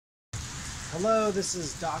Hello, this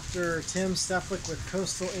is Dr. Tim Steflik with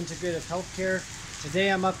Coastal Integrative Healthcare.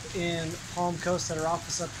 Today I'm up in Palm Coast at our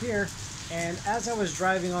office up here, and as I was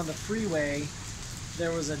driving on the freeway,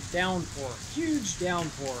 there was a downpour, huge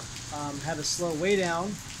downpour. Had to slow way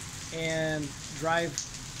down and drive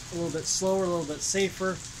a little bit slower, a little bit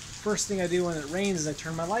safer. First thing I do when it rains is I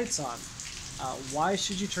turn my lights on. Why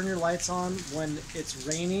should you turn your lights on when it's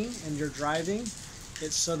raining and you're driving?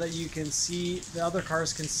 It's so that you can see, the other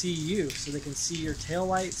cars can see you, so they can see your tail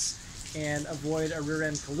lights and avoid a rear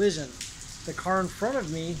end collision. The car in front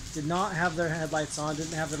of me did not have their headlights on,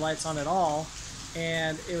 didn't have their lights on at all,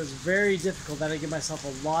 and it was very difficult. I had to give myself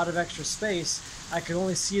a lot of extra space. I could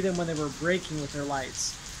only see them when they were braking with their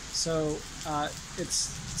lights. So it's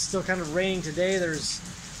still kind of raining today. There's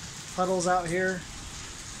puddles out here.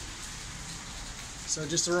 So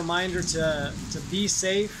just a reminder to be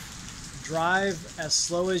safe. Drive as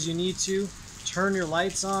slow as you need to, turn your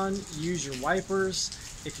lights on, use your wipers.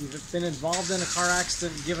 If you've been involved in a car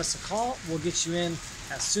accident, give us a call. We'll get you in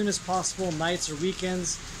as soon as possible, nights or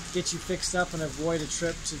weekends, get you fixed up and avoid a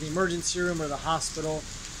trip to the emergency room or the hospital,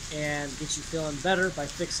 and get you feeling better by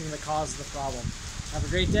fixing the cause of the problem. Have a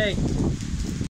great day.